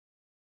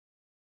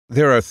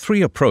There are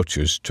three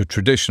approaches to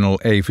traditional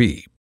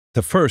AV.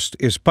 The first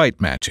is byte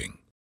matching.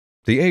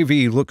 The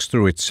AV looks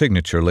through its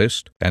signature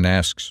list and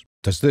asks,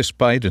 does this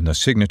byte in the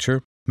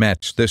signature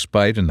match this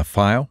byte in the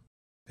file?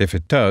 If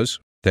it does,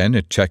 then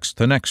it checks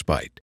the next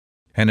byte.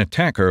 An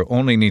attacker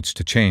only needs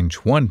to change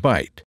one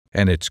byte,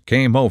 and it's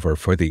game over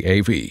for the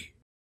AV.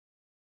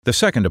 The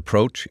second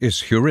approach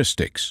is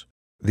heuristics.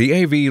 The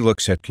AV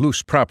looks at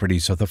loose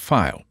properties of the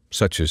file,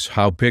 such as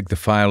how big the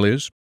file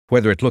is,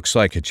 whether it looks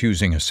like it's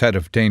using a set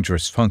of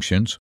dangerous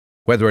functions,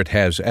 whether it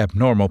has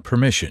abnormal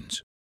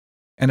permissions.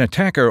 An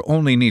attacker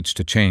only needs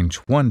to change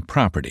one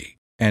property,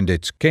 and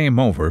it's game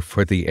over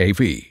for the AV.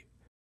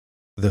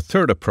 The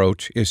third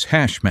approach is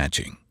hash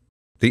matching.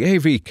 The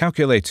AV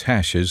calculates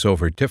hashes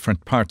over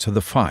different parts of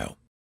the file.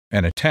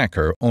 An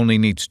attacker only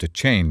needs to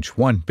change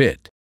one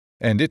bit,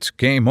 and it's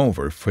game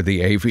over for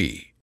the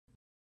AV.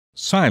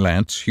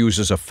 Cylance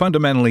uses a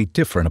fundamentally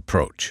different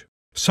approach.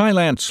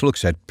 Cylance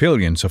looks at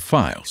billions of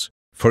files.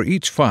 For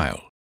each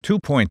file,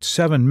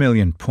 2.7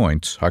 million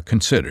points are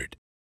considered.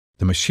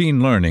 The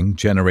machine learning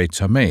generates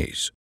a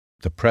maze.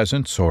 The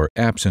presence or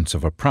absence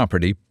of a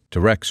property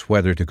directs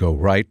whether to go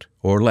right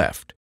or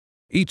left.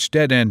 Each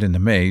dead end in the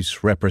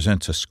maze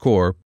represents a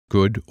score,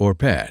 good or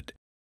bad.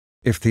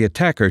 If the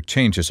attacker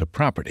changes a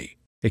property,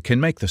 it can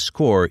make the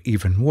score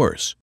even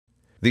worse.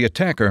 The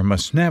attacker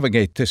must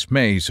navigate this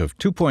maze of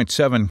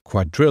 2.7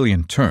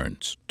 quadrillion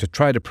turns to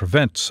try to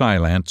prevent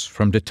Cylance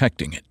from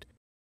detecting it.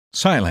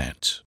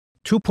 Cylance,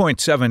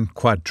 2.7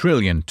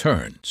 quadrillion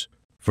turns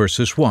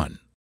versus 1.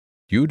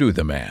 You do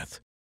the math.